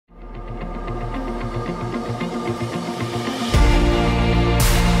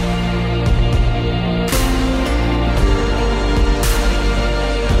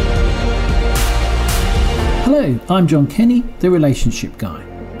Hello, I'm John Kenny, the Relationship Guy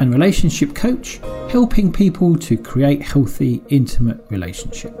and Relationship Coach, helping people to create healthy, intimate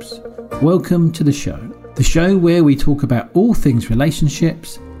relationships. Welcome to the show where we talk about all things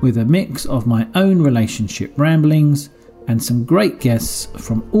relationships with a mix of my own relationship ramblings and some great guests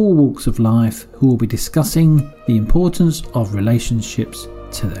from all walks of life who will be discussing the importance of relationships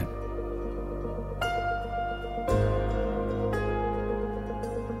to them.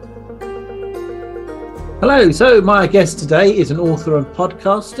 Hello, so my guest today is an author and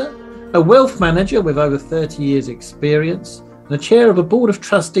podcaster, a wealth manager with over 30 years experience, and a chair of a board of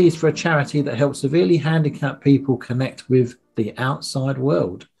trustees for a charity that helps severely handicapped people connect with the outside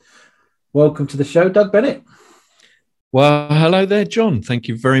world. Welcome to the show, Doug Bennett. Well, hello there, John. Thank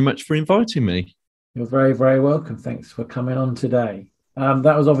you very much for inviting me. You're very, very welcome. Thanks for coming on today.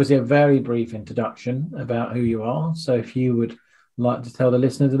 That was obviously a very brief introduction about who you are. So if you would like to tell the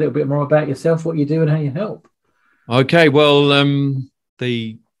listeners a little bit more about yourself, what you do and how you help. Okay, well,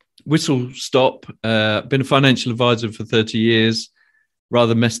 the whistle stop, been a financial advisor for 30 years,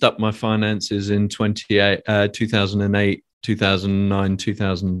 rather messed up my finances in 2008, 2009,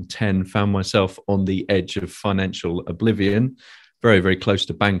 2010, found myself on the edge of financial oblivion, very, very close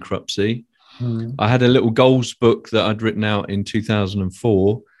to bankruptcy. I had a little goals book that I'd written out in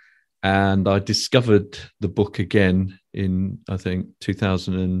 2004, and I discovered the book again in, I think,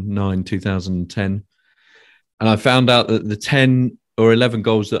 2009, 2010. And I found out that the 10 or 11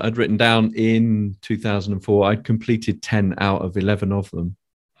 goals that I'd written down in 2004, I'd completed 10 out of 11 of them.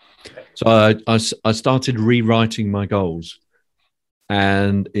 So I started rewriting my goals.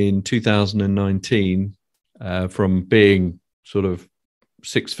 And in 2019, from being sort of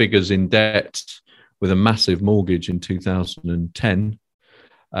six figures in debt with a massive mortgage in 2010,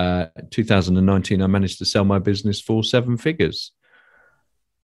 2019, I managed to sell my business for seven figures,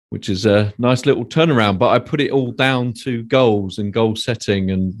 which is a nice little turnaround. But I put it all down to goals and goal setting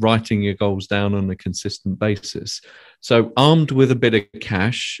and writing your goals down on a consistent basis. So armed with a bit of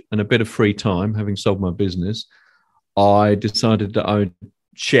cash and a bit of free time, having sold my business, I decided that I would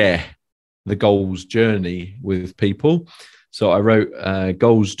share the goals journey with people. So I wrote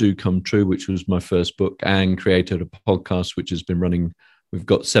Goals Do Come True, which was my first book, and created a podcast, which has been running. We've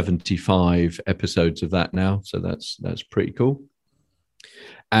got 75 episodes of that now. So that's pretty cool.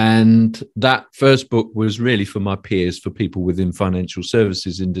 And that first book was really for my peers, for people within financial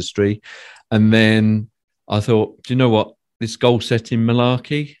services industry. And then I thought, do you know what? This goal setting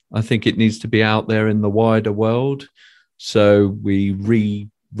malarkey, I think it needs to be out there in the wider world. So we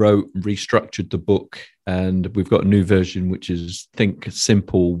rewrote, restructured the book, and we've got a new version, which is Think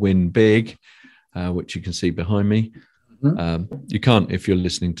Simple, Win Big, which you can see behind me. You can't if you're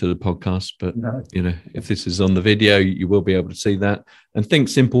listening to the podcast, but no. You know, if this is on the video, you will be able to see that. And Think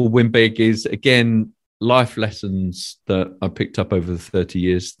Simple, Win Big is, again, life lessons that I picked up over the 30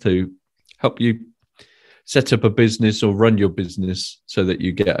 years to help you set up a business or run your business so that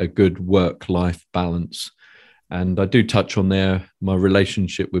you get a good work-life balance. And I do touch on there my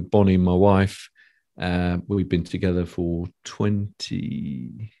relationship with Bonnie, my wife. We've been together for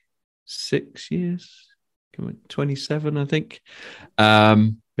 26 years. 27, I think.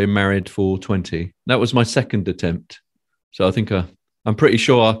 Been married for 20. That was my second attempt. So I think I'm pretty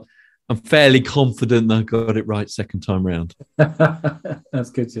sure I'm fairly confident that I got it right second time round. That's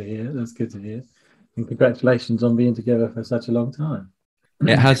good to hear. That's good to hear. And congratulations on being together for such a long time.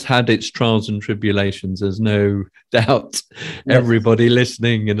 It has had its trials and tribulations. There's no doubt. Yes. Everybody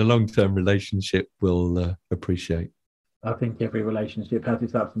listening in a long-term relationship will appreciate. I think every relationship has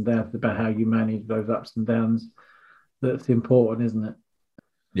its ups and downs. It's about how you manage those ups and downs that's important, isn't it?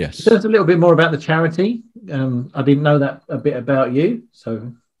 Yes. So it's a little bit more about the charity. I didn't know that a bit about you.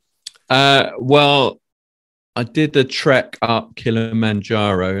 So, well, I did a trek up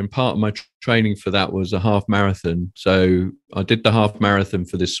Kilimanjaro, and part of my training for that was a half marathon. So I did the half marathon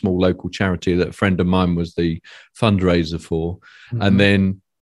for this small local charity that a friend of mine was the fundraiser for. Mm-hmm. And then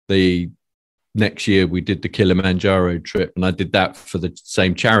the next year we did the Kilimanjaro trip, and I did that for the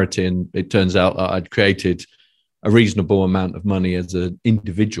same charity. And it turns out that I'd created a reasonable amount of money as an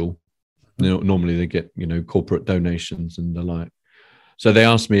individual. You know, normally they get, corporate donations and the like. So they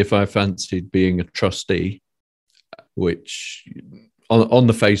asked me if I fancied being a trustee, which on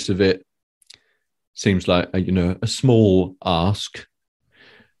the face of it seems like, a small ask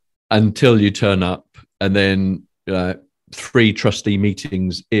until you turn up. And then 3 trustee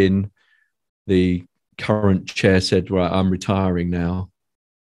meetings in, the current chair said, right, I'm retiring now.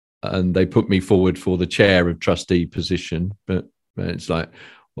 And they put me forward for the chair of trustee position. But it's like,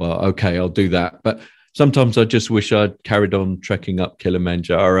 well, okay, I'll do that. But sometimes I just wish I'd carried on trekking up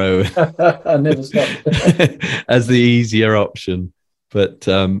Kilimanjaro. I never stopped. As the easier option. But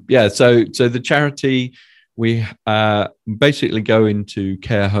yeah, so the charity, we basically go into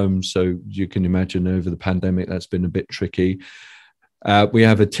care homes. So you can imagine over the pandemic, that's been a bit tricky. We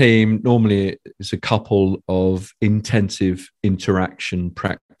have a team, normally it's a couple of intensive interaction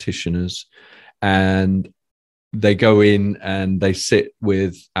practitioners, and they go in and they sit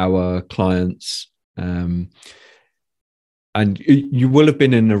with our clients. And you will have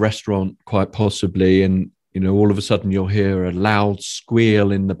been in a restaurant quite possibly, and all of a sudden you'll hear a loud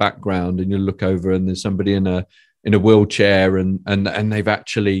squeal in the background, and you look over and there's somebody in a wheelchair, and they've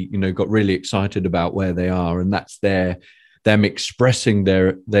actually got really excited about where they are, and that's them expressing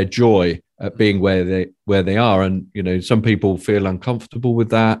their joy at being where they are. And some people feel uncomfortable with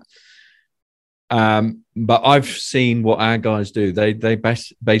that, but I've seen what our guys do. They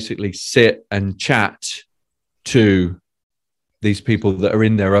basically sit and chat to these people that are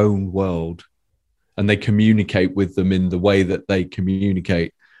in their own world, and they communicate with them in the way that they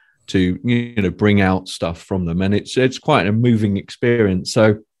communicate to bring out stuff from them, and it's quite a moving experience.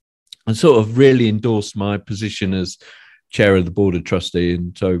 So I sort of really endorsed my position as chair of the board of trustee,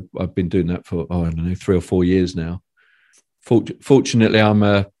 and so I've been doing that for 3 or 4 years now. Fortunately, I'm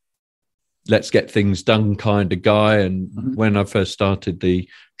a let's get things done kind of guy, and when I first started, the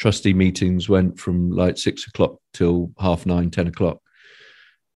trustee meetings went from like 6 o'clock till 9:30, 10 o'clock.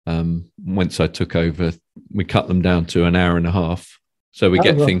 Once I took over, we cut them down to an hour and a half, so we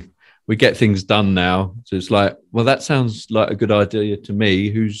get things done now. So it's like, well, that sounds like a good idea to me.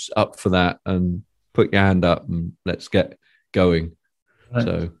 Who's up for that? And put your hand up and let's get going.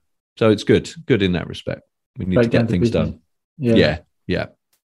 Right. So it's good in that respect. We need to get things done. Yeah.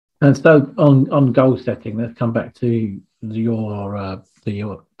 And so on goal setting, let's come back to your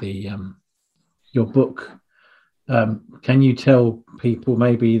book. Can you tell people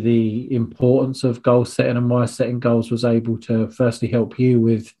maybe the importance of goal setting and why setting goals was able to firstly help you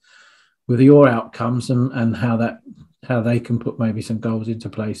with your outcomes, and how they can put maybe some goals into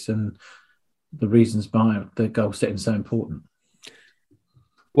place, and the reasons behind the goal setting so important?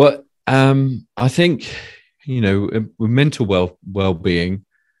 Well, I think with mental well-being,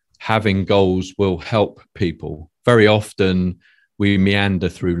 having goals will help people. Very often we meander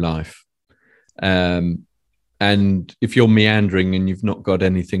through life, and if you're meandering and you've not got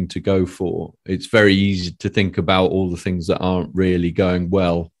anything to go for, it's very easy to think about all the things that aren't really going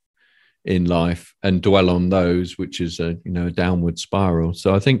well in life and dwell on those, which is a downward spiral.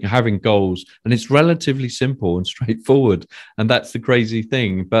 So I think having goals, and it's relatively simple and straightforward, and that's the crazy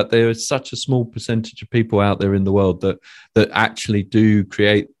thing, but there is such a small percentage of people out there in the world that actually do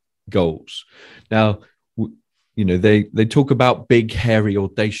create goals. Now, they talk about big, hairy,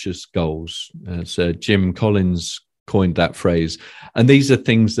 audacious goals. So Jim Collins coined that phrase, and these are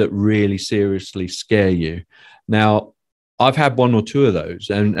things that really seriously scare you. Now, I've had 1 or 2 of those,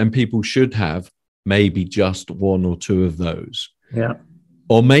 and people should have maybe just 1 or 2 of those. Yeah.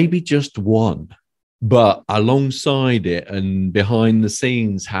 Or maybe just one, but alongside it and behind the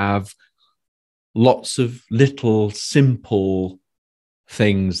scenes have lots of little simple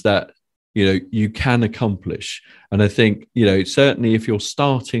things that you can accomplish. And I think certainly if you're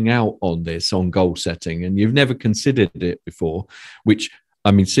starting out on goal setting and you've never considered it before, which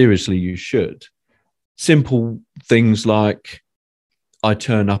seriously you should, simple things like I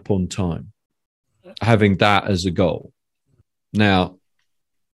turn up on time, having that as a goal. Now,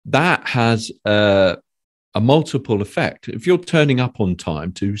 that has a multiple effect. If you're turning up on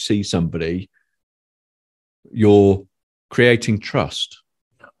time to see somebody, you're creating trust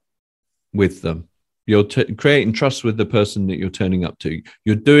with them. You're creating trust with the person that you're turning up to.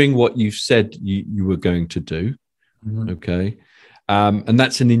 You're doing what you've said you were going to do. Mm-hmm. Okay. And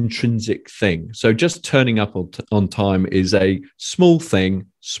that's an intrinsic thing. So just turning up on time is a small thing,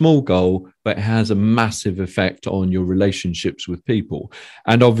 small goal, but it has a massive effect on your relationships with people.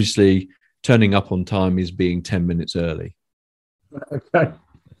 And obviously, turning up on time is being 10 minutes early. Okay.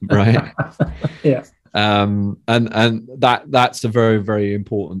 Right? Yeah. And that's a very, very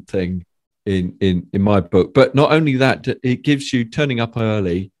important thing in my book. But not only that, it gives you, turning up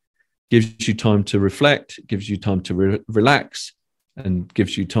early gives you time to reflect, gives you time to relax, and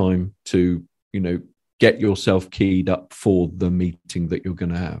gives you time to, get yourself keyed up for the meeting that you're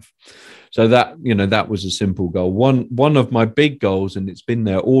going to have. So that was a simple goal. One of my big goals, and it's been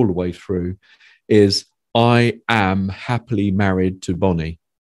there all the way through, is I am happily married to Bonnie.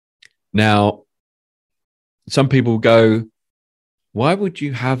 Now, some people go, why would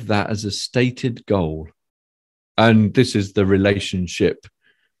you have that as a stated goal? And this is the relationship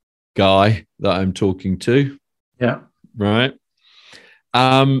guy that I'm talking to. Yeah. Right.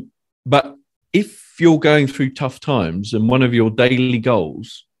 But if you're going through tough times and one of your daily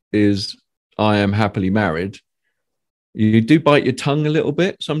goals is I am happily married, you do bite your tongue a little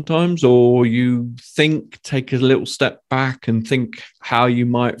bit sometimes, or you take a little step back and think how you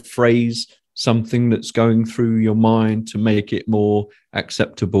might phrase something that's going through your mind to make it more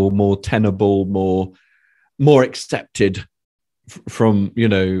acceptable, more tenable, more accepted from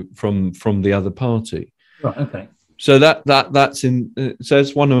the other party. Right. Okay. So that's in. So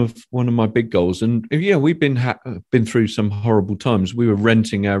it's one of my big goals. And yeah, we've been through some horrible times. We were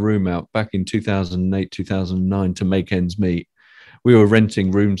renting our room out back in 2008, 2009 to make ends meet. We were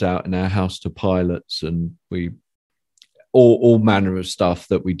renting rooms out in our house to pilots, and we all manner of stuff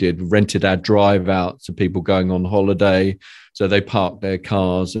that we did. Rented our drive out to people going on holiday, so they parked their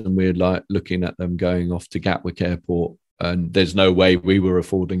cars, and we're like looking at them going off to Gatwick Airport. And there's no way we were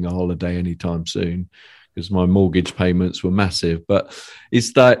affording a holiday anytime soon, because my mortgage payments were massive. But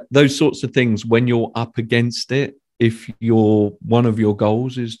it's that those sorts of things, when you're up against it, if one of your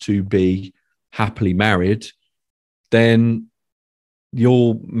goals is to be happily married, then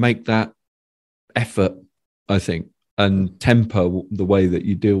you'll make that effort, I think, and temper the way that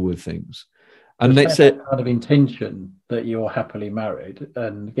you deal with things. And it's a kind of intention that you're happily married,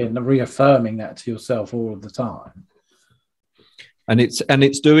 and again, reaffirming that to yourself all of the time. And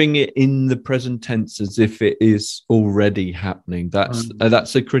it's doing it in the present tense as if it is already happening.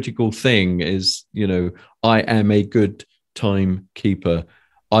 That's a critical thing. Is I am a good timekeeper.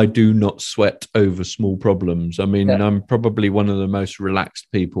 I do not sweat over small problems. I mean, I'm probably one of the most relaxed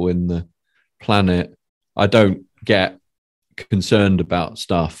people in the planet. I don't get concerned about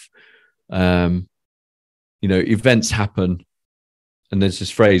stuff. Events happen, and there's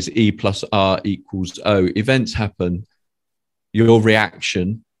this phrase E plus R equals O. Events happen. Your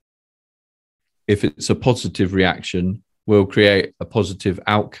reaction, if it's a positive reaction, will create a positive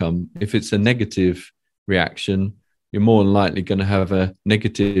outcome. If it's a negative reaction, you're more than likely going to have a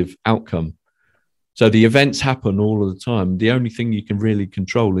negative outcome. So the events happen all of the time. The only thing you can really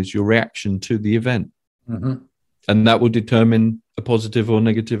control is your reaction to the event. Mm-hmm. And that will determine a positive or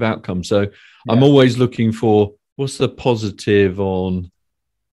negative outcome. So I'm always looking for what's the positive on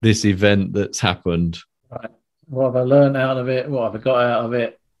this event that's happened. Right. What have I learned out of it? What have I got out of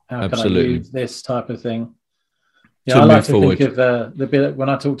it? How can I use this type of thing? Yeah, I like to think of the bit when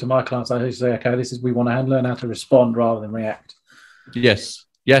I talk to my clients, I usually say, okay, we want to learn how to respond rather than react. Yes.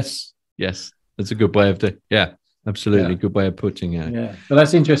 That's a good way of doing it. Yeah, absolutely. Good way of putting it. Yeah, but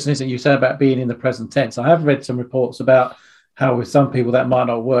that's interesting, isn't it? You say about being in the present tense. I have read some reports about how with some people that might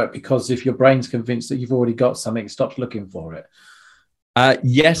not work, because if your brain's convinced that you've already got something, it stops looking for it.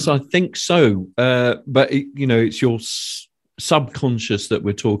 Yes, I think so. But it's your subconscious that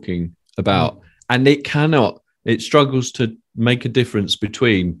we're talking about, and it struggles to make a difference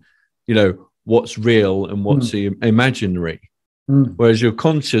between, what's real and what's imaginary. Whereas your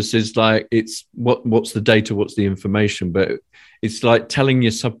conscious is like, it's what's the data, what's the information, but it's like telling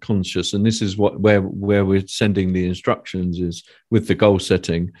your subconscious, and this is where we're sending the instructions is with the goal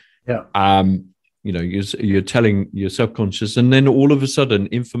setting. Yeah. You're telling your subconscious, and then all of a sudden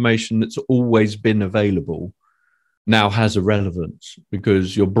information that's always been available now has a relevance,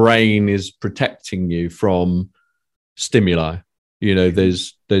 because your brain is protecting you from stimuli.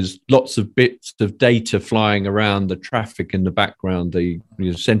 There's lots of bits of data flying around, the traffic in the background, the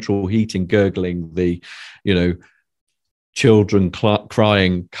central heating gurgling, the children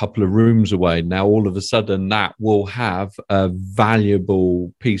crying a couple of rooms away. Now, all of a sudden, that will have a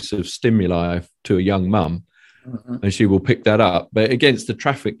valuable piece of stimuli to a young mum, and she will pick that up. But against the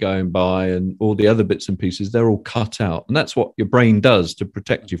traffic going by and all the other bits and pieces, they're all cut out. And that's what your brain does to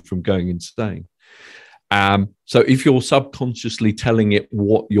protect you from going insane. So if you're subconsciously telling it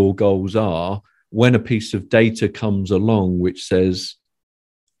what your goals are, when a piece of data comes along which says,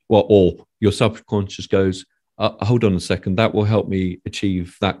 or your subconscious goes, hold on a second, that will help me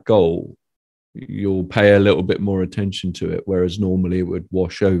achieve that goal, you'll pay a little bit more attention to it, whereas normally it would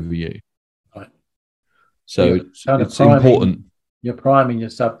wash over you. Right. So it's important. You're priming your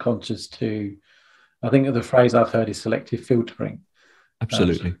subconscious to, I think the phrase I've heard is selective filtering.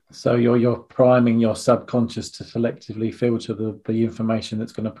 Absolutely. So you're priming your subconscious to selectively filter the information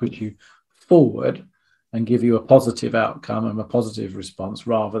that's going to put you forward and give you a positive outcome and a positive response,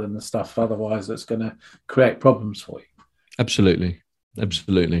 rather than the stuff otherwise that's going to create problems for you. Absolutely.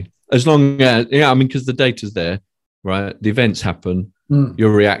 As long as, because the data's there, right? The events happen.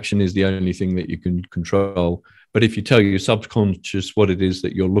 Your reaction is the only thing that you can control. But if you tell your subconscious what it is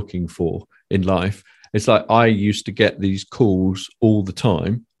that you're looking for in life, it's like I used to get these calls all the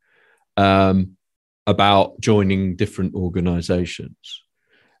time about joining different organizations.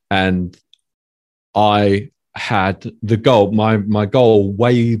 And I had the goal, my goal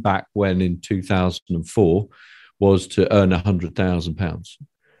way back when in 2004 was to earn £100,000.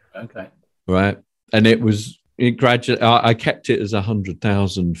 Okay. Right. And it gradually, I kept it as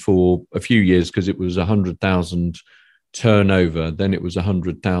 100,000 for a few years because it was 100,000 turnover. Then it was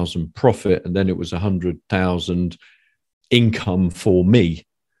 100,000 profit. And then it was 100,000 income for me.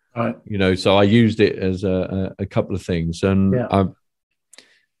 Right. You know, so I used it as a couple of things. And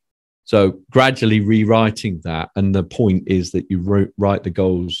so gradually rewriting that. And the point is that you write the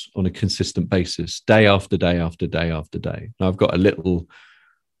goals on a consistent basis, day after day after day after day. Now I've got a little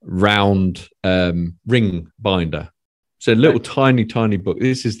round ring binder. So a little tiny book.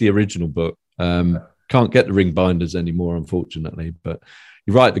 This is the original book. Can't get the ring binders anymore, unfortunately, but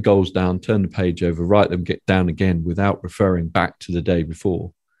you write the goals down, turn the page over, write them, get down again without referring back to the day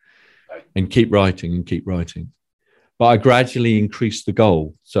before, and keep writing and keep writing. But I gradually increased the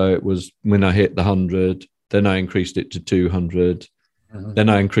goal. So it was when I hit the 100, then I increased it to 200, then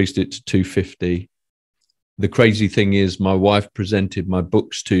I increased it to 250. The crazy thing is my wife presented my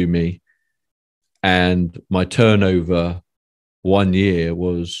books to me and my turnover 1 year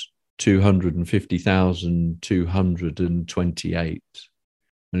was 250,228.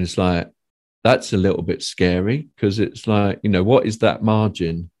 And it's like, that's a little bit scary because it's like, you know, what is that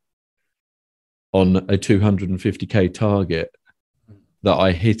margin on a 250K target that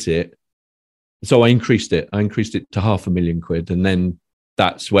I hit it? So I increased it. I increased it to £500,000. And then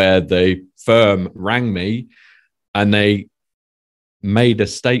that's where the firm rang me and they made a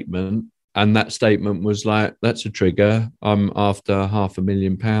statement. And that statement was like, that's a trigger. I'm after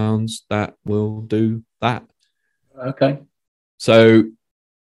 £500,000. That will do that. Okay. So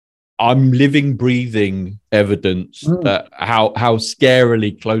I'm living, breathing evidence that how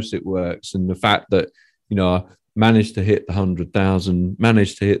scarily close it works. And the fact that, you know, I managed to hit the 100,000,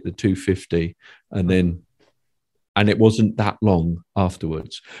 managed to hit the 250, and it wasn't that long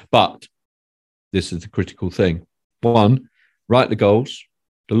afterwards. But this is the critical thing. One, write the goals.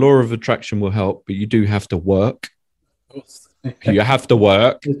 The law of attraction will help, but you do have to work. You have to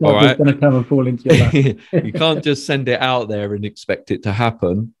work. It's not just going to come and fall into your lap. You can't just send it out there and expect it to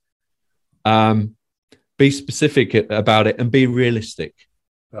happen. Be specific about it and be realistic.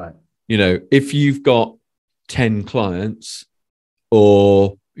 Right. You know, if you've got 10 clients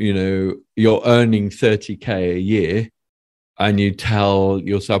or, you know, you're earning 30K a year and you tell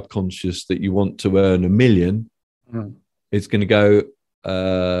your subconscious that you want to earn 1 million, it's going to go,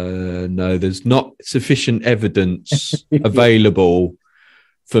 no, there's not sufficient evidence available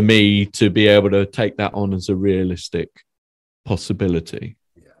for me to be able to take that on as a realistic possibility.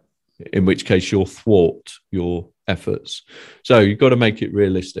 In which case you'll thwart your efforts. So you've got to make it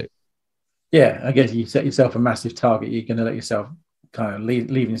realistic. Yeah, I guess you set yourself a massive target. You're going to let yourself kind of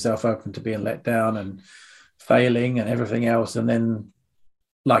leaving yourself open to being let down and failing and everything else. And then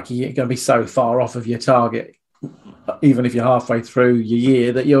like you're going to be so far off of your target, even if you're halfway through your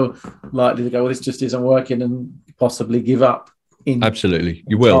year, that you're likely to go, well, this just isn't working, and possibly give up. Absolutely.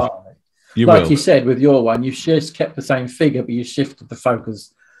 You will. Like you said, with your one, you just kept the same figure, but you shifted the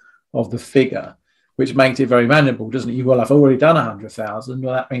focus of the figure, which makes it very manageable, doesn't it? Well, I've already done 100,000.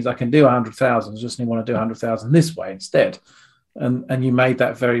 Well, that means I can do 100,000. I just want to do 100,000 this way instead. And you made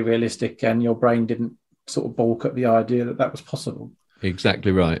that very realistic, and your brain didn't sort of balk at the idea that that was possible.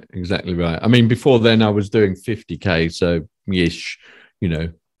 Exactly right. Exactly right. I mean, before then I was doing 50K. So ish, you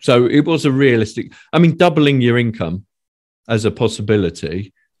know, so it was a realistic, I mean, doubling your income as a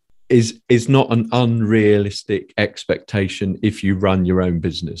possibility is not an unrealistic expectation if you run your own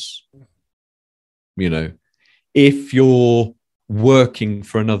business. You know, if you're working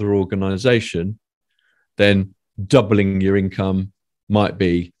for another organization, then doubling your income might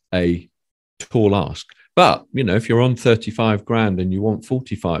be a tall ask. But, you know, if you're on 35 grand and you want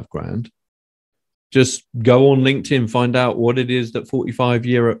 45 grand, just go on LinkedIn, find out what it is that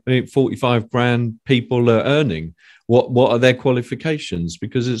 45 grand people are earning. What are their qualifications?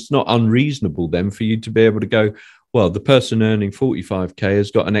 Because it's not unreasonable then for you to be able to go, well, the person earning 45K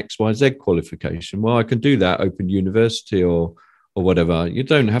has got an XYZ qualification. Well, I can do that, open university or whatever. You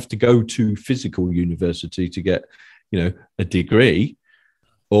don't have to go to physical university to get, you know, a degree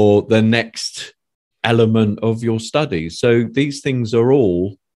or the next element of your studies. So these things are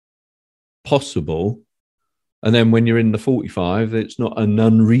all possible. And then when you're in the 45, it's not an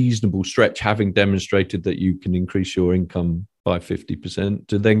unreasonable stretch, having demonstrated that you can increase your income by 50%,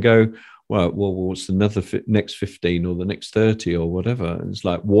 to then go, well, what's another next 15 or the next 30 or whatever? And it's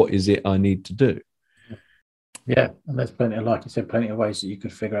like, what is it I need to do? Yeah, and there's plenty of, like you said, plenty of ways that you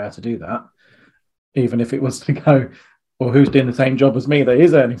could figure out how to do that. Even if it was to go, well, who's doing the same job as me that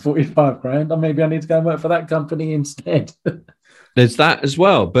is earning 45 grand? And maybe I need to go and work for that company instead. There's that as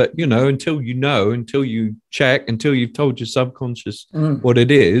well. But, until until you check, until you've told your subconscious what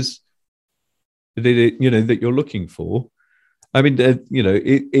it is, that you're looking for. I mean,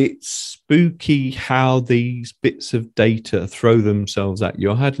 it's spooky how these bits of data throw themselves at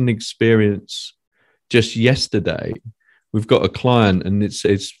you. I had an experience just yesterday. We've got a client, and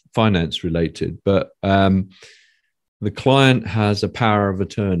it's finance related, but the client has a power of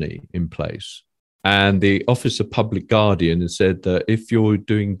attorney in place. And the Office of Public Guardian has said that if you're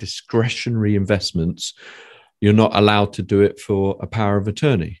doing discretionary investments, you're not allowed to do it for a power of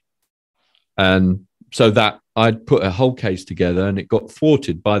attorney. And so that I'd put a whole case together, and it got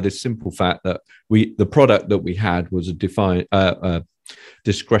thwarted by this simple fact that the product that we had was a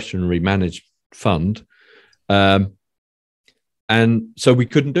discretionary managed fund. And so we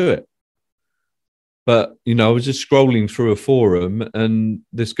couldn't do it. But, I was just scrolling through a forum, and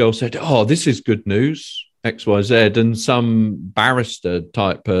this girl said, "Oh, this is good news, XYZ." And some barrister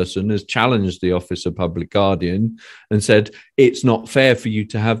type person has challenged the Office of Public Guardian and said, "It's not fair for you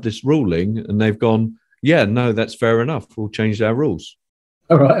to have this ruling." And they've gone, "Yeah, no, that's fair enough. We'll change our rules."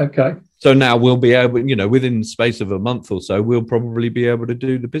 All right. Okay. So now we'll be able, within the space of a month or so, we'll probably be able to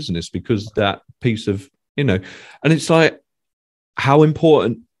do the business because that piece of, and it's like, how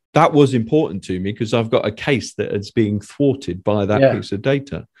important that was important to me, because I've got a case that is being thwarted by that piece of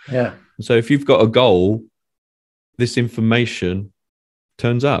data. Yeah. So if you've got a goal, this information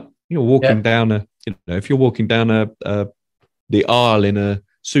turns up. You're walking down if you're walking down the aisle in a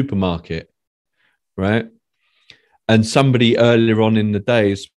supermarket, right? And somebody earlier on in the day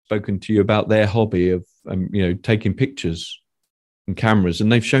has spoken to you about their hobby of, taking pictures and cameras, and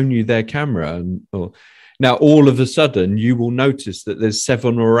they've shown you their camera, now, all of a sudden, you will notice that there's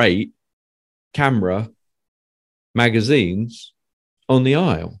 7 or 8 camera magazines on the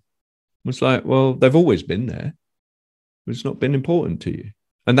aisle. It's like, well, they've always been there. It's not been important to you.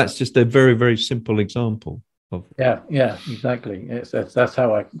 And that's just a very, very simple example of. Yeah, exactly. That's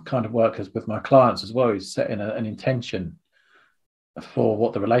how I kind of work with my clients as well, is setting an intention for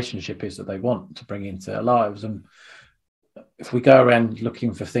what the relationship is that they want to bring into their lives. And if we go around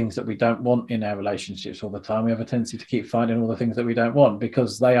looking for things that we don't want in our relationships all the time, we have a tendency to keep finding all the things that we don't want,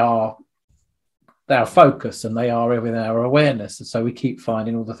 because they are our focus and they are within our awareness. And so we keep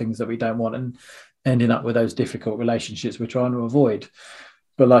finding all the things that we don't want and ending up with those difficult relationships we're trying to avoid.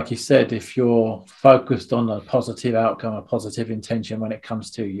 But like you said, if you're focused on a positive outcome, a positive intention when it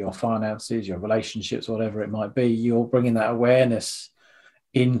comes to your finances, your relationships, whatever it might be, you're bringing that awareness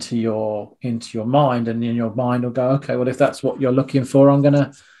into your mind, and in your mind will go, okay, well, if that's what you're looking for, I'm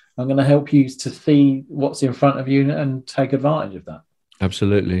gonna help you to see what's in front of you and take advantage of that.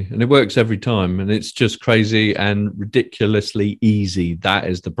 Absolutely. And it works every time, and it's just crazy and ridiculously easy. That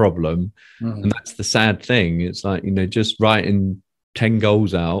is the problem. And that's the sad thing. It's like, just writing 10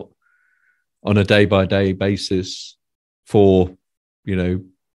 goals out on a day-by-day basis for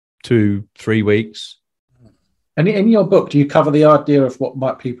 2-3 weeks. And in your book, do you cover the idea of what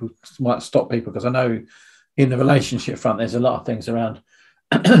might stop people? Because I know in the relationship front, there's a lot of things around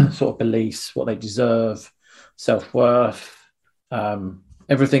sort of beliefs, what they deserve, self-worth,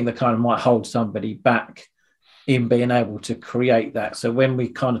 everything that kind of might hold somebody back in being able to create that. So when we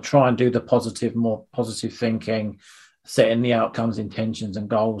kind of try and do the more positive thinking, setting the outcomes, intentions and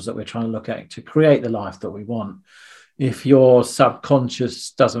goals that we're trying to look at to create the life that we want, if your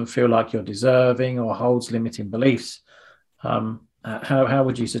subconscious doesn't feel like you're deserving or holds limiting beliefs, how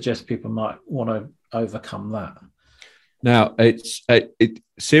would you suggest people might want to overcome that? Now, it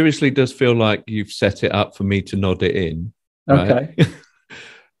seriously does feel like you've set it up for me to nod it in. Right? Okay.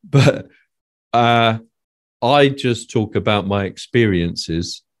 But I just talk about my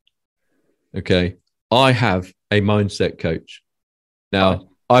experiences. Okay. I have a mindset coach. Now,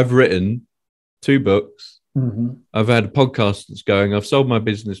 I've written 2 books. I've had a podcast that's going. I've sold my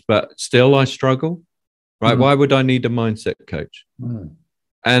business, but still I struggle. Right? Why would I need a mindset coach?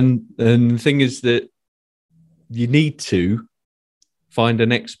 And the thing is that you need to find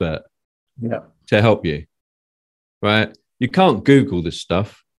an expert to help you. Right? You can't Google this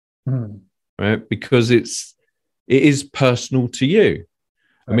stuff, right? Because it is personal to you.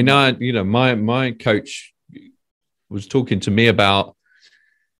 I mean, my coach was talking to me about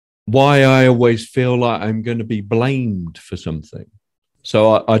why I always feel like I'm going to be blamed for something.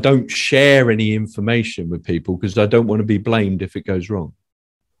 So I don't share any information with people because I don't want to be blamed if it goes wrong.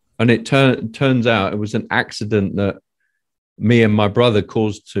 And it turns out it was an accident that me and my brother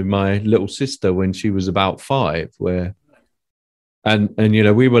caused to my little sister when she was about 5, and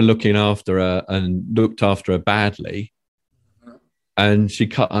we were looking after her and looked after her badly, and she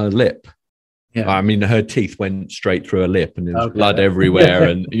cut her lip. Yeah. I mean, her teeth went straight through her lip and there was blood everywhere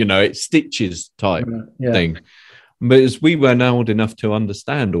and, it's stitches type thing. But as we weren't old enough to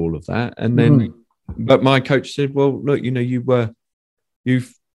understand all of that. And then, but my coach said, well, look, you were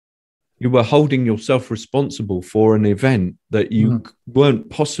holding yourself responsible for an event that you weren't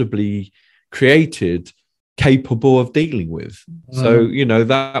possibly capable of dealing with. So,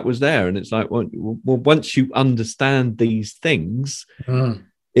 that was there. And it's like, well, once you understand these things,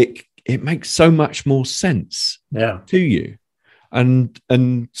 it makes so much more sense to you. And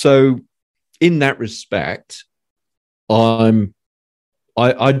so in that respect,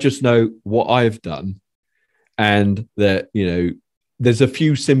 I just know what I've done, and that, there's a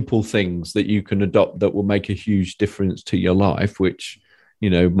few simple things that you can adopt that will make a huge difference to your life, which,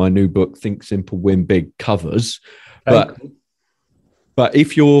 my new book, Think Simple, Win Big, covers. But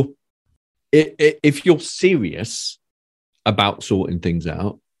if you're serious about sorting things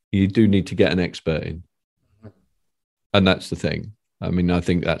out, you do need to get an expert in. And that's the thing. I mean, I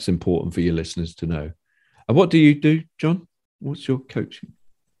think that's important for your listeners to know. And what do you do, John? What's your coaching?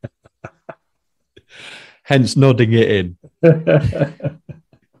 Hence nodding it in.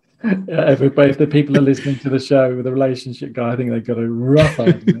 Everybody, if the people are listening to the show with a relationship guy, I think they've got a rough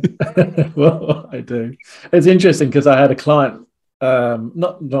idea. Well, I do. It's interesting because I had a client,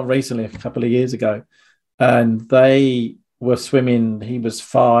 not recently, a couple of years ago, and they were swimming. He was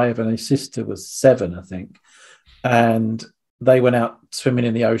 5 and his sister was 7, I think. And they went out swimming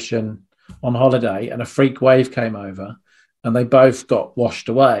in the ocean on holiday, and a freak wave came over and they both got washed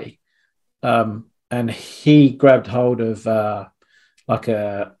away. And he grabbed hold of like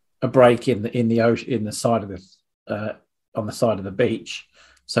a break in the ocean, in the side of the on the side of the beach,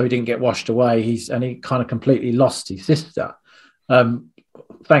 so he didn't get washed away. He kind of completely lost his sister.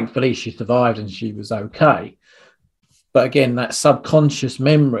 Thankfully, she survived and she was okay. But again, that subconscious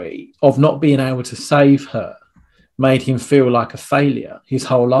memory of not being able to save her made him feel like a failure his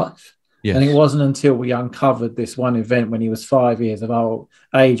whole life. Yes. And it wasn't until we uncovered this one event when he was 5 years of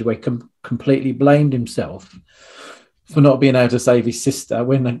age where he completely blamed himself for not being able to save his sister,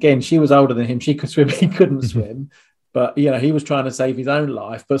 when, again, she was older than him. She could swim, he couldn't swim. But, he was trying to save his own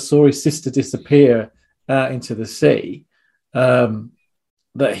life, but saw his sister disappear out into the sea.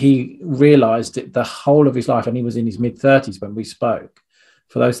 That he realised it the whole of his life, and he was in his mid-30s when we spoke.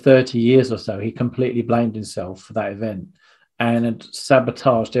 For those 30 years or so, he completely blamed himself for that event and had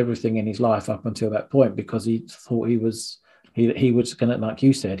sabotaged everything in his life up until that point, because he thought he was going to, like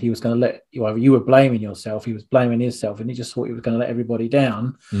you said, he was going to let you, either you were blaming yourself, he was blaming himself, and he just thought he was going to let everybody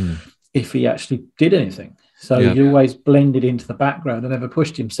down if he actually did anything. So he always blended into the background and never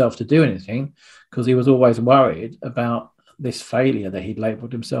pushed himself to do anything, because he was always worried about this failure that he'd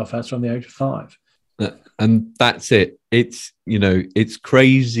labeled himself as from the age of 5. And that's it. It's, it's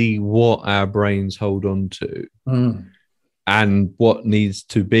crazy what our brains hold on to and what needs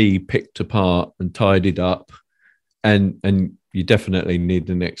to be picked apart and tidied up. And you definitely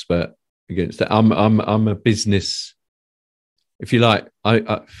need an expert against that. I'm a business, if you like,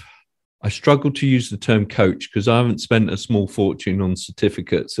 I struggle to use the term coach because I haven't spent a small fortune on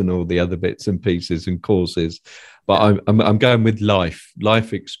certificates and all the other bits and pieces and courses, but I'm going with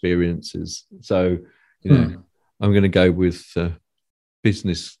life experiences. So, I'm going to go with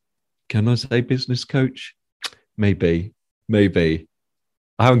business. Can I say business coach? Maybe.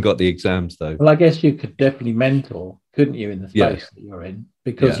 I haven't got the exams though. Well, I guess you could definitely mentor, couldn't you, in the space that you're in,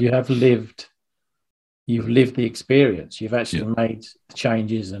 because you have lived. You've lived the experience. You've actually made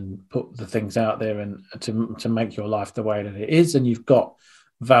changes and put the things out there and to make your life the way that it is. And you've got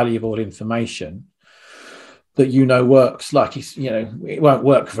valuable information that works. Like, it won't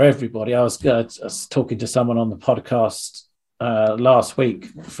work for everybody. I was talking to someone on the podcast last week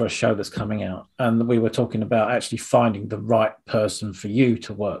for a show that's coming out, and we were talking about actually finding the right person for you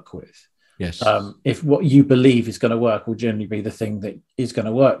to work with. Yes. If what you believe is going to work will generally be the thing that is going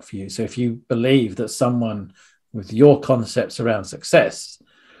to work for you. So if you believe that someone with your concepts around success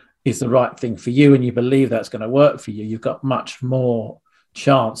is the right thing for you, and you believe that's going to work for you, you've got much more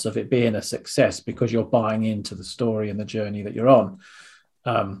chance of it being a success because you're buying into the story and the journey that you're on.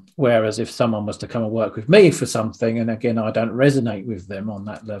 Whereas if someone was to come and work with me for something, and again, I don't resonate with them on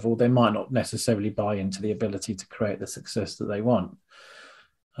that level, they might not necessarily buy into the ability to create the success that they want.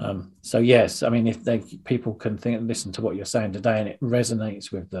 So yes, I mean, if people can think and listen to what you're saying today and it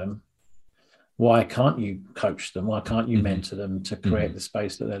resonates with them, why can't you coach them? Why can't you mentor them to create the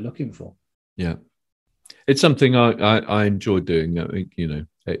space that they're looking for? Yeah. It's something I enjoy doing. I mean,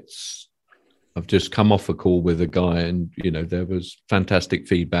 I've just come off a call with a guy, and there was fantastic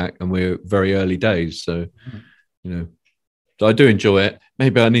feedback, and we're very early days, so so I do enjoy it.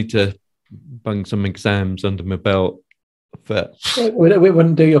 Maybe I need to bung some exams under my belt. But it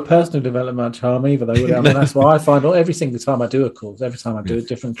wouldn't do your personal development much harm either, though, would it? I mean, that's why I find every single time I do a course, every time I do a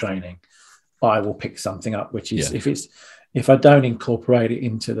different training, I will pick something up, which is if I don't incorporate it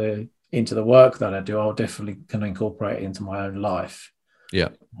into the work that I do, I'll definitely going to incorporate it into my own life. Yeah.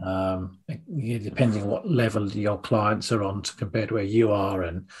 Depending on what level your clients are on compared to where you are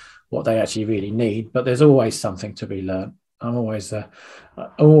and what they actually really need, but there's always something to be learned. I'm always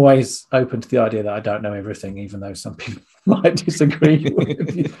open to the idea that I don't know everything, even though some people might disagree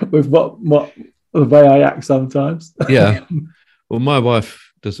with what the way I act sometimes. Yeah. Well, my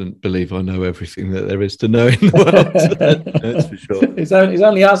wife doesn't believe I know everything that there is to know in the world. That's for sure. It's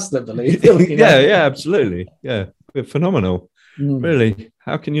only us that believe. Yeah, absolutely. Yeah, we're phenomenal. Mm. Really,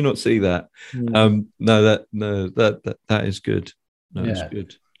 how can you not see that? Mm. That is good. That's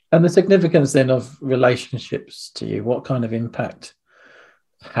good. And the significance then of relationships to you, what kind of impact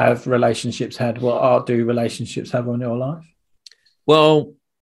have relationships had? What art do relationships have on your life? Well,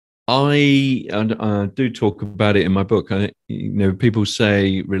 I do talk about it in my book. People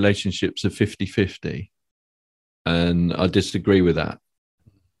say relationships are 50-50, and I disagree with that.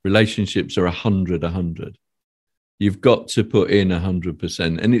 Relationships are 100-100. You've got to put in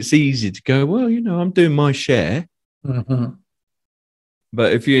 100%. And it's easy to go, well, I'm doing my share. Mm-hmm.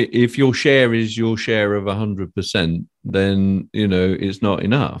 But if your share is your share of 100%, then it's not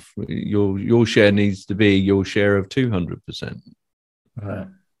enough. Your share needs to be your share of 200%. Right.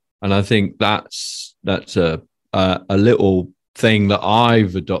 And I think that's a little thing that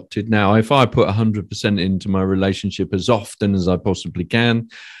I've adopted now. If I put 100% into my relationship as often as I possibly can,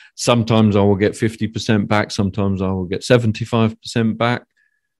 sometimes I will get 50% back. Sometimes I will get 75% back.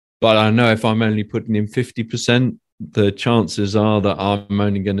 But I know if I'm only putting in 50%, the chances are that I'm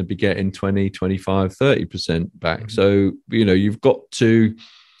only going to be getting 20, 25, 30% back. Mm-hmm. So, you've got to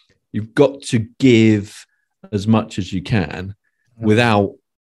give as much as you can without,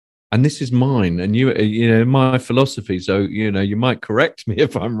 and this is mine and my philosophy. So, you might correct me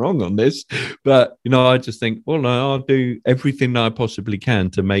if I'm wrong on this, but, I just think, well, no, I'll do everything that I possibly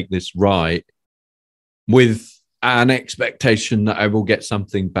can to make this right with an expectation that I will get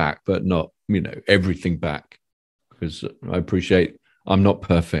something back, but not, everything back. Because I appreciate I'm not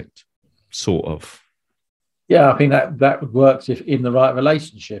perfect, sort of. Yeah, I think that works if in the right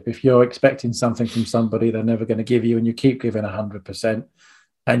relationship. If you're expecting something from somebody they're never going to give you, and you keep giving 100%,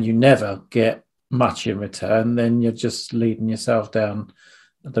 and you never get much in return, then you're just leading yourself down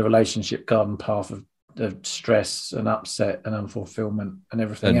the relationship garden path of stress and upset and unfulfillment and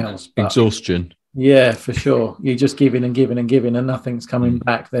everything else. But exhaustion. Yeah, for sure. You're just giving and giving and giving, and nothing's coming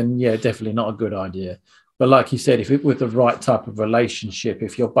back. Then definitely not a good idea. But like you said, with the right type of relationship,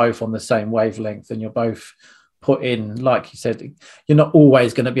 if you're both on the same wavelength and you're both put in, like you said, you're not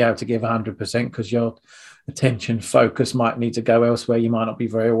always going to be able to give 100% because your attention focus might need to go elsewhere. You might not be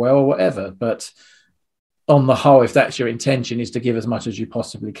very well or whatever. But on the whole, if that's your intention, is to give as much as you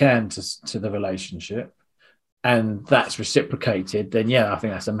possibly can to the relationship, and that's reciprocated, then I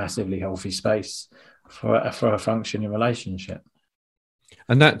think that's a massively healthy space for a functioning relationship.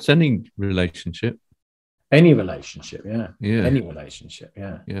 And that's any relationship. Any relationship, any relationship,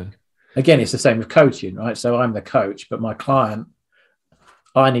 yeah. Again, it's the same with coaching, right? So I'm the coach, but my client,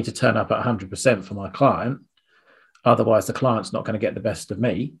 I need to turn up at 100% for my client. Otherwise, the client's not going to get the best of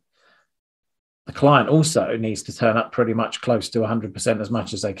me. The client also needs to turn up pretty much close to 100% as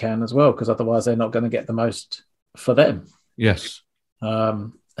much as they can as well, because otherwise they're not going to get the most for them. Yes.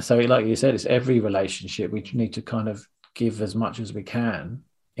 So like you said, it's every relationship. We need to kind of give as much as we can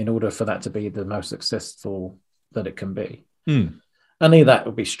in order for that to be the most successful that it can be. And that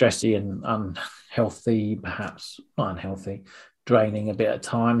would be stressy and unhealthy, perhaps not unhealthy, draining a bit at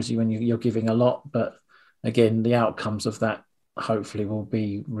times when you're giving a lot. But again, the outcomes of that hopefully will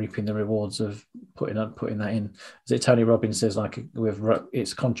be reaping the rewards of putting that in. As Tony Robbins says, like with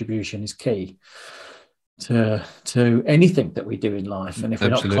its contribution is key to anything that we do in life. And if we're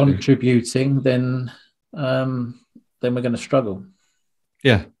not contributing, then we're going to struggle.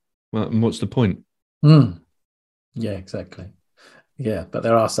 Yeah. Well, and what's the point? Yeah, exactly. Yeah, but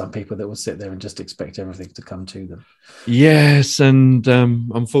there are some people that will sit there and just expect everything to come to them. Yes, and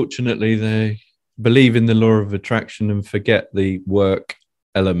unfortunately, they believe in the law of attraction and forget the work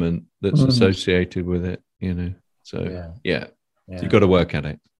element that's associated with it. So So you've got to work at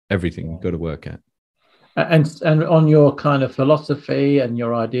it. Everything you've got to work at. And on your kind of philosophy and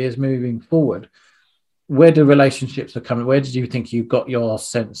your ideas moving forward, where do relationships are coming? Where did you think you got your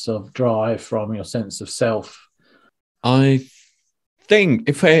sense of drive from, your sense of self? I think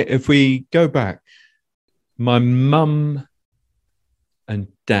if we go back, my mum and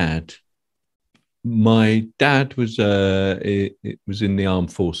dad. My dad was it was in the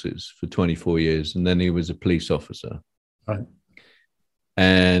armed forces for 24 years, and then he was a police officer. Right.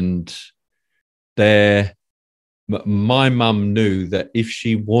 And my mum knew that if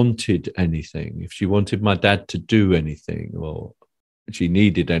she wanted anything, if she wanted my dad to do anything, or she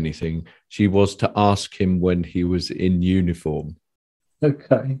needed anything, she was to ask him when he was in uniform.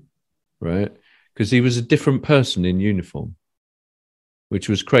 Okay. Right? Because he was a different person in uniform, which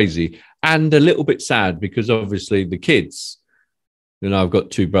was crazy and a little bit sad, because obviously the kids, I've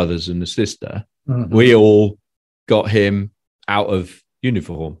got two brothers and a sister, we all got him out of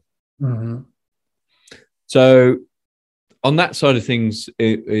uniform. Mm-hmm. So on that side of things,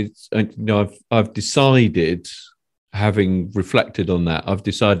 I've decided, having reflected on that, I've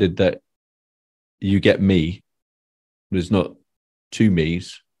decided that you get me. There's not two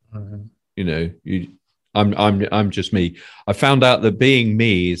me's. Mm-hmm. I'm just me. I found out that being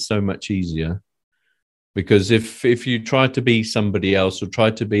me is so much easier, because if you try to be somebody else or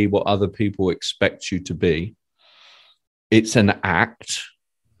try to be what other people expect you to be, it's an act.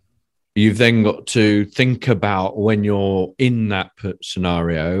 You've then got to think about when you're in that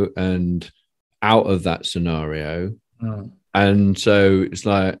scenario and out of that scenario. And so it's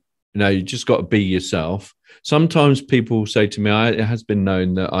like, you just got to be yourself. Sometimes people say to me, it has been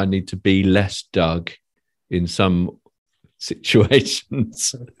known that I need to be less Doug in some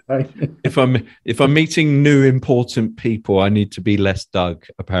situations. If I'm meeting new important people, I need to be less Doug,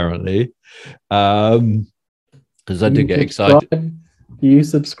 apparently, because I do get excited. Do you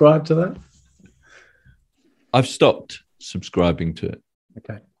subscribe to that? I've stopped subscribing to it.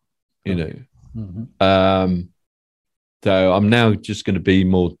 Okay. Mm-hmm. So I'm now just going to be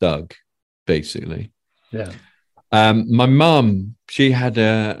more Doug, basically. Yeah. My mum, she had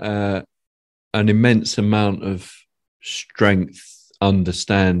an immense amount of strength,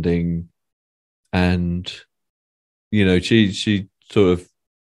 understanding, and she sort of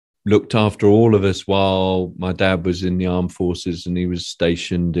looked after all of us while my dad was in the armed forces, and he was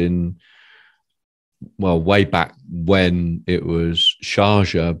stationed in, way back when it was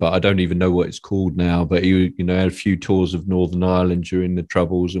Sharjah, but I don't even know what it's called now. But he, had a few tours of Northern Ireland during the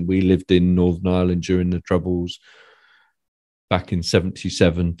Troubles, and we lived in Northern Ireland during the Troubles back in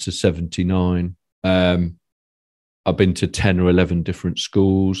 77 to 79. I've been to 10 or 11 different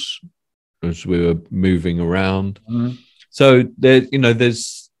schools as we were moving around. Mm. So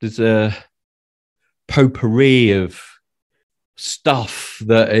there's a potpourri of stuff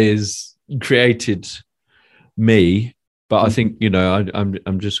that is created me, but I think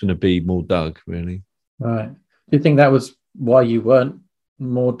I'm just going to be more Doug, really. Right. Do you think that was why you weren't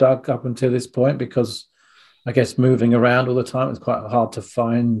more Doug up until this point? Because I guess moving around all the time, it was quite hard to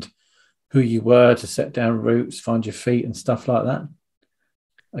find who you were, to set down roots, find your feet and stuff like that.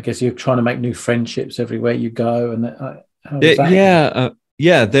 I guess you're trying to make new friendships everywhere you go, and there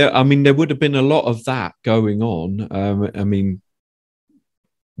would have been a lot of that going on.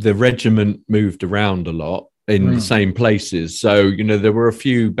 The regiment moved around a lot in the same places. So, there were a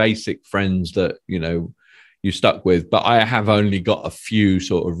few basic friends that, you stuck with, but I have only got a few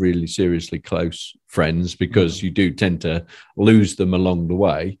sort of really seriously close friends, because you do tend to lose them along the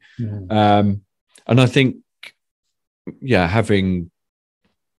way. And I think, having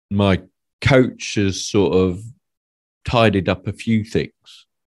my coach has sort of tidied up a few things,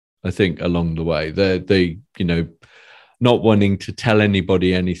 I think, along the way. They not wanting to tell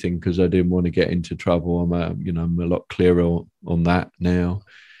anybody anything because I didn't want to get into trouble. I'm a lot clearer on that now.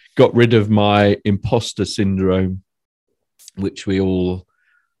 Got rid of my imposter syndrome, which we all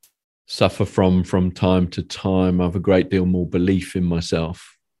suffer from time to time. I have a great deal more belief in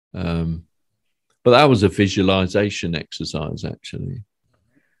myself. But that was a visualization exercise, actually,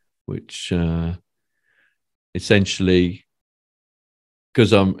 which essentially,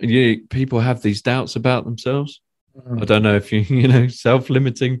 because people have these doubts about themselves. I don't know if you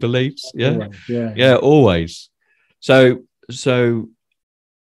self-limiting beliefs. Yeah, always. So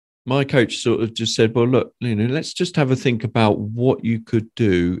my coach sort of just said, well, look, let's just have a think about what you could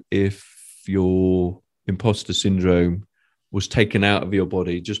do if your imposter syndrome was taken out of your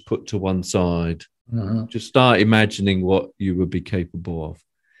body, just put to one side. Just start imagining what you would be capable of.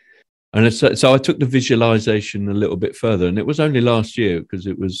 And so I took the visualization a little bit further, and it was only last year, because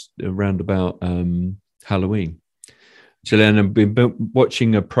it was around about Halloween. So then I've been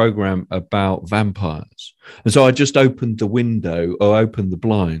watching a program about vampires. And so I just opened the window, or opened the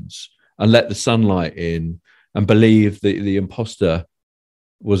blinds, and let the sunlight in and believe that the imposter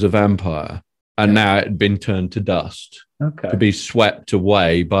was a vampire, and now it had been turned to dust to be swept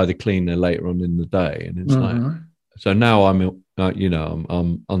away by the cleaner later on in the day. And it's like, so now I'm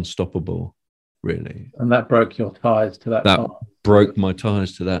unstoppable, really. And that broke your ties to that. That broke my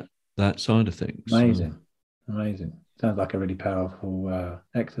ties to that side of things. Amazing. Sounds like a really powerful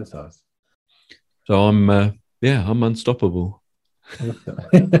exercise. So I'm unstoppable.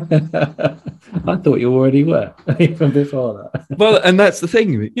 I thought you already were, even before that. Well, and that's the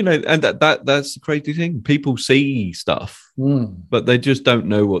thing, and that's the crazy thing. People see stuff, but they just don't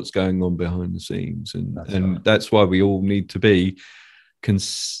know what's going on behind the scenes, and that's why we all need to be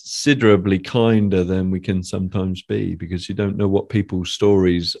considerably kinder than we can sometimes be, because you don't know what people's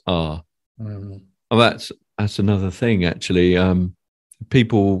stories are. And that's another thing, actually.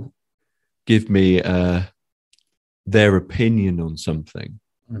 People give me their opinion on something.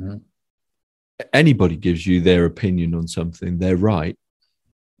 Anybody gives you their opinion on something, they're right.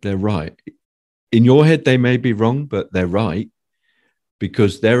 In your head, they may be wrong, but they're right,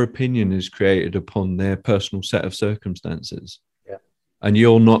 because their opinion is created upon their personal set of circumstances. And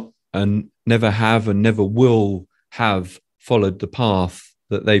you're not, and never have, and never will have followed the path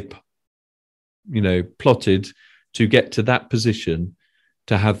that they've, plotted to get to that position,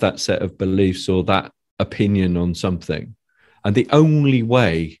 to have that set of beliefs or that opinion on something. And the only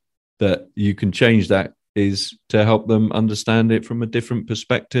way that you can change that is to help them understand it from a different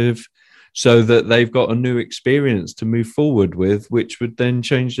perspective, so that they've got a new experience to move forward with, which would then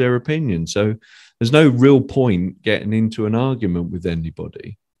change their opinion. So there's no real point getting into an argument with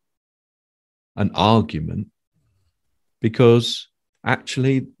anybody, because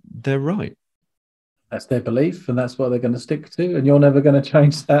actually they're right. That's their belief, and that's what they're going to stick to, and you're never going to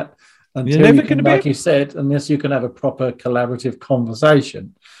change that until you can, like you said, unless you can have a proper collaborative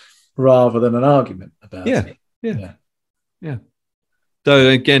conversation rather than an argument about it. Yeah. So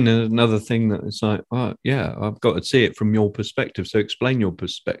again, another thing that it's like, I've got to see it from your perspective. So explain your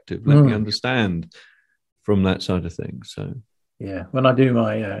perspective. Let me understand from that side of things. So when I do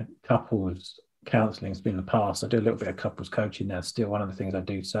my couples counselling, it's been in the past. I do a little bit of couples coaching now. Still, one of the things I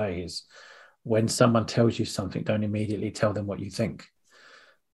do say is, when someone tells you something, don't immediately tell them what you think.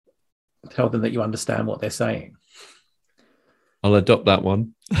 Tell them that you understand what they're saying. I'll adopt that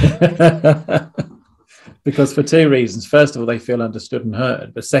one. Because for two reasons. First of all, they feel understood and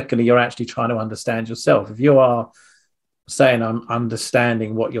heard. But secondly, you're actually trying to understand yourself. If you are saying, I'm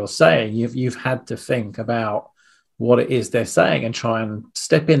understanding what you're saying, you've had to think about what it is they're saying and try and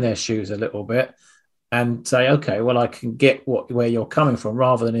step in their shoes a little bit and say, okay, well, I can get where you're coming from,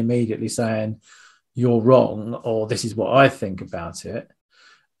 rather than immediately saying you're wrong or this is what I think about it.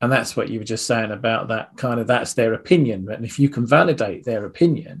 And that's what you were just saying about that that's their opinion. And if you can validate their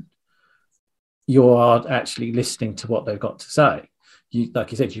opinion, you are actually listening to what they've got to say.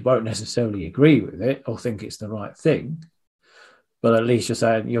 Like you said, you won't necessarily agree with it or think it's the right thing, but at least you're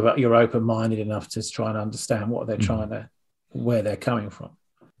saying you're open-minded enough to try and understand what they're where they're coming from.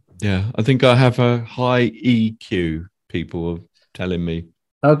 Yeah, I think I have a high EQ, people are telling me.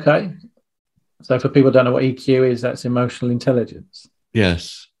 Okay. So for people who don't know what EQ is, that's emotional intelligence.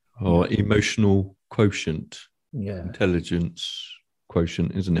 Yes, or emotional quotient. Yeah. Intelligence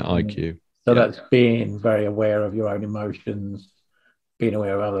quotient, isn't it? IQ. So that's being very aware of your own emotions, being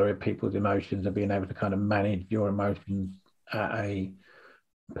aware of other people's emotions, and being able to kind of manage your emotions at a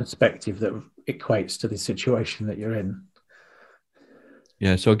perspective that equates to the situation that you're in.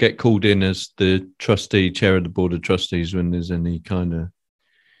 Yeah, so I get called in as the chair of the board of trustees when there's any kind of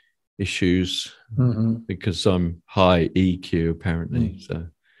issues, because I'm high EQ apparently. So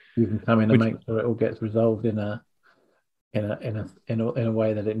you can come in and make sure it all gets resolved in a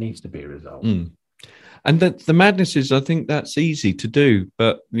way that it needs to be resolved. And the madness is, I think that's easy to do,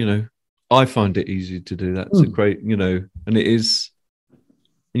 but I find it easy to do. That's a great, and it is.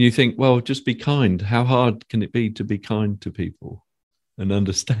 And you think, well, just be kind. How hard can it be to be kind to people and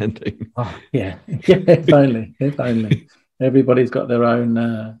understanding? If only. Everybody's got their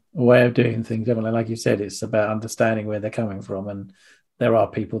own way of doing things. Like you said, it's about understanding where they're coming from, and there are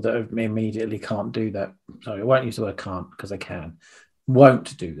people that immediately can't do that. Sorry, I won't use the word can't, because they can.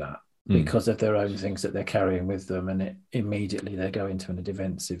 Won't do that because of their own things that they're carrying with them, and immediately they go into a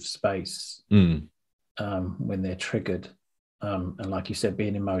defensive space when they're triggered. And like you said,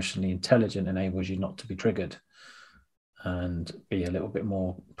 being emotionally intelligent enables you not to be triggered and be a little bit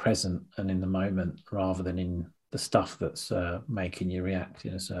more present and in the moment, rather than in the stuff that's making you react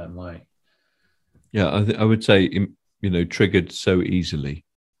in a certain way. Yeah, I would say, triggered so easily.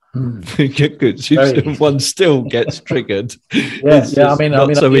 Good. One still gets triggered. Yeah.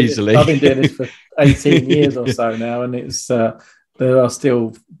 Easily. I've been doing this for 18 years or so now, and it's there are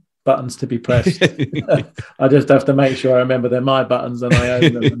still buttons to be pressed. I just have to make sure I remember they're my buttons and I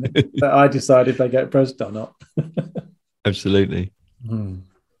own them, but I decide if they get pressed or not. Absolutely.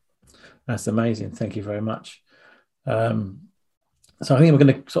 That's amazing. Thank you very much. So I think we're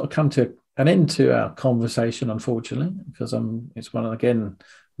going to sort of come to an end to our conversation, unfortunately, because it's one, again,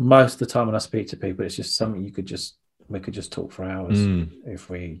 most of the time when I speak to people, it's just something we could just talk for hours if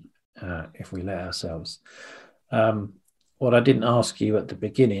we let ourselves. What I didn't ask you at the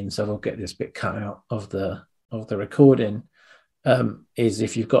beginning, so we'll get this bit cut out of the recording, is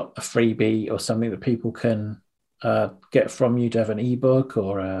if you've got a freebie or something that people can get from you. Do you have an ebook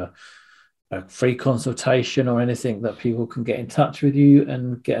or a free consultation or anything that people can get in touch with you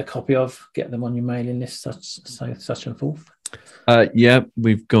and get a copy of, get them on your mailing list, such and forth? Yeah,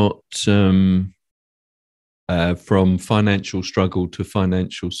 we've got from financial struggle to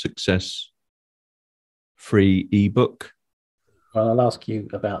financial success free ebook. Well, I'll ask you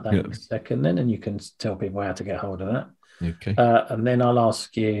about that in a second then, and you can tell people how to get hold of that. Okay. And then I'll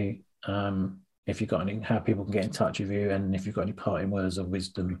ask you if you've got how people can get in touch with you, and if you've got any parting words of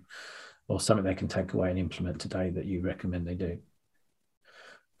wisdom or something they can take away and implement today that you recommend they do.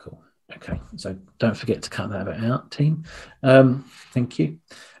 Cool. Okay. So don't forget to cut that bit out, team. Thank you.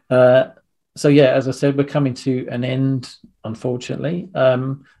 So yeah, as I said, we're coming to an end, unfortunately. I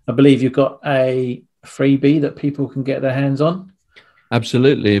believe you've got a freebie that people can get their hands on.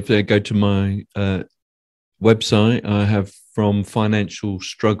 Absolutely. If they go to my website, I have From Financial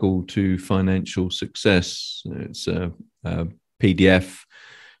Struggle to Financial Success. It's a PDF.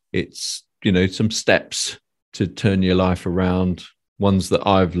 It's, some steps to turn your life around, ones that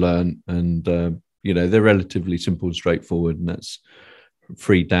I've learned, and, they're relatively simple and straightforward, and that's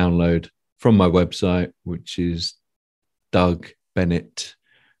free download from my website, which is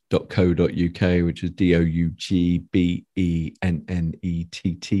dougbennett.co.uk, which is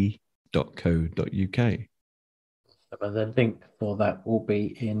DOUGBENNETT.co.uk. And the link for that will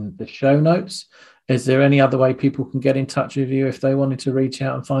be in the show notes. Is there any other way people can get in touch with you if they wanted to reach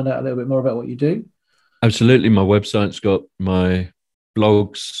out and find out a little bit more about what you do? Absolutely. My website's got my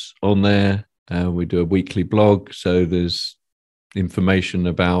blogs on there. We do a weekly blog, so there's information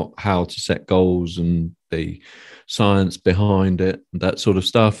about how to set goals and the science behind it, that sort of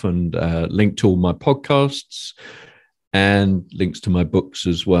stuff, and link to all my podcasts and links to my books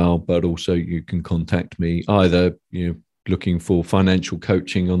as well. But also you can contact me either, looking for financial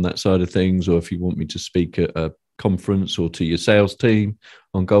coaching on that side of things, or if you want me to speak at a conference or to your sales team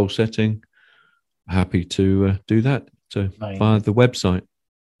on goal setting, happy to do that. So via the website.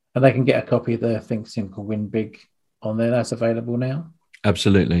 And they can get a copy of the Think Simple, Win Big on there. That's available now?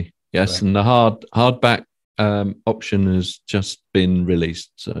 Absolutely. Yes. Great. And the hardback option has just been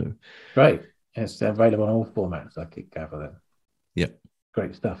released. So great. It's available on all formats, I could gather then. Yep.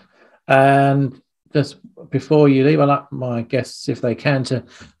 Great stuff. And just before you leave, I like my guests, if they can, to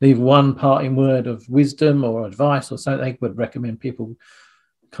leave one parting word of wisdom or advice or something they would recommend people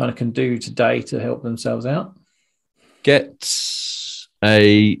kind of can do today to help themselves out. Get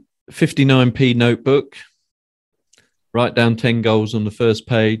a 59p notebook, write down 10 goals on the first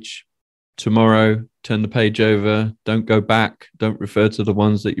page. Tomorrow, turn the page over. Don't go back. Don't refer to the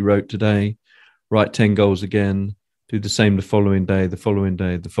ones that you wrote today. Write 10 goals again. Do the same the following day, the following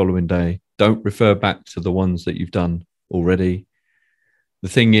day, the following day. Don't refer back to the ones that you've done already. The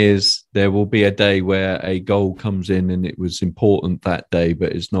thing is, there will be a day where a goal comes in and it was important that day,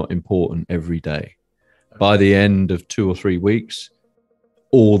 but it's not important every day. By the end of 2 or 3 weeks,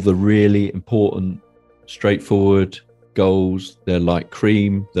 all the really important, straightforward goals, they're like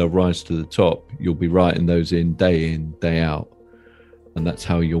cream, they'll rise to the top. You'll be writing those in, day out. And that's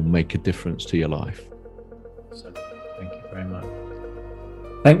how you'll make a difference to your life. So, thank you very much.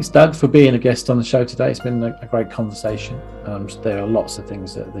 Thanks, Doug, for being a guest on the show today. It's been a great conversation. There are lots of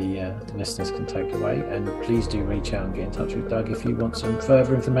things that the listeners can take away, and please do reach out and get in touch with Doug if you want some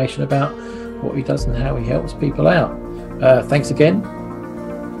further information about what he does and how he helps people out. Thanks again.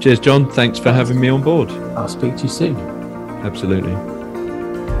 Cheers, John. Thanks for having me on board. I'll speak to you soon. Absolutely.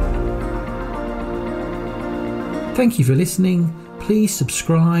 Thank you for listening. Please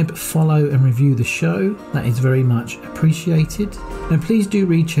subscribe, follow and review the show. That is very much appreciated. And please do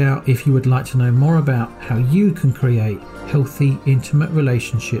reach out if you would like to know more about how you can create healthy, intimate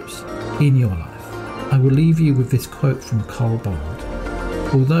relationships in your life. I will leave you with this quote from Carl Bard.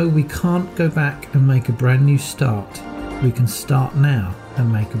 Although we can't go back and make a brand new start, we can start now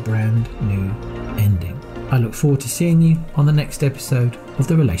and make a brand new ending. I look forward to seeing you on the next episode of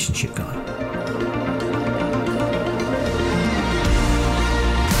The Relationship Guy.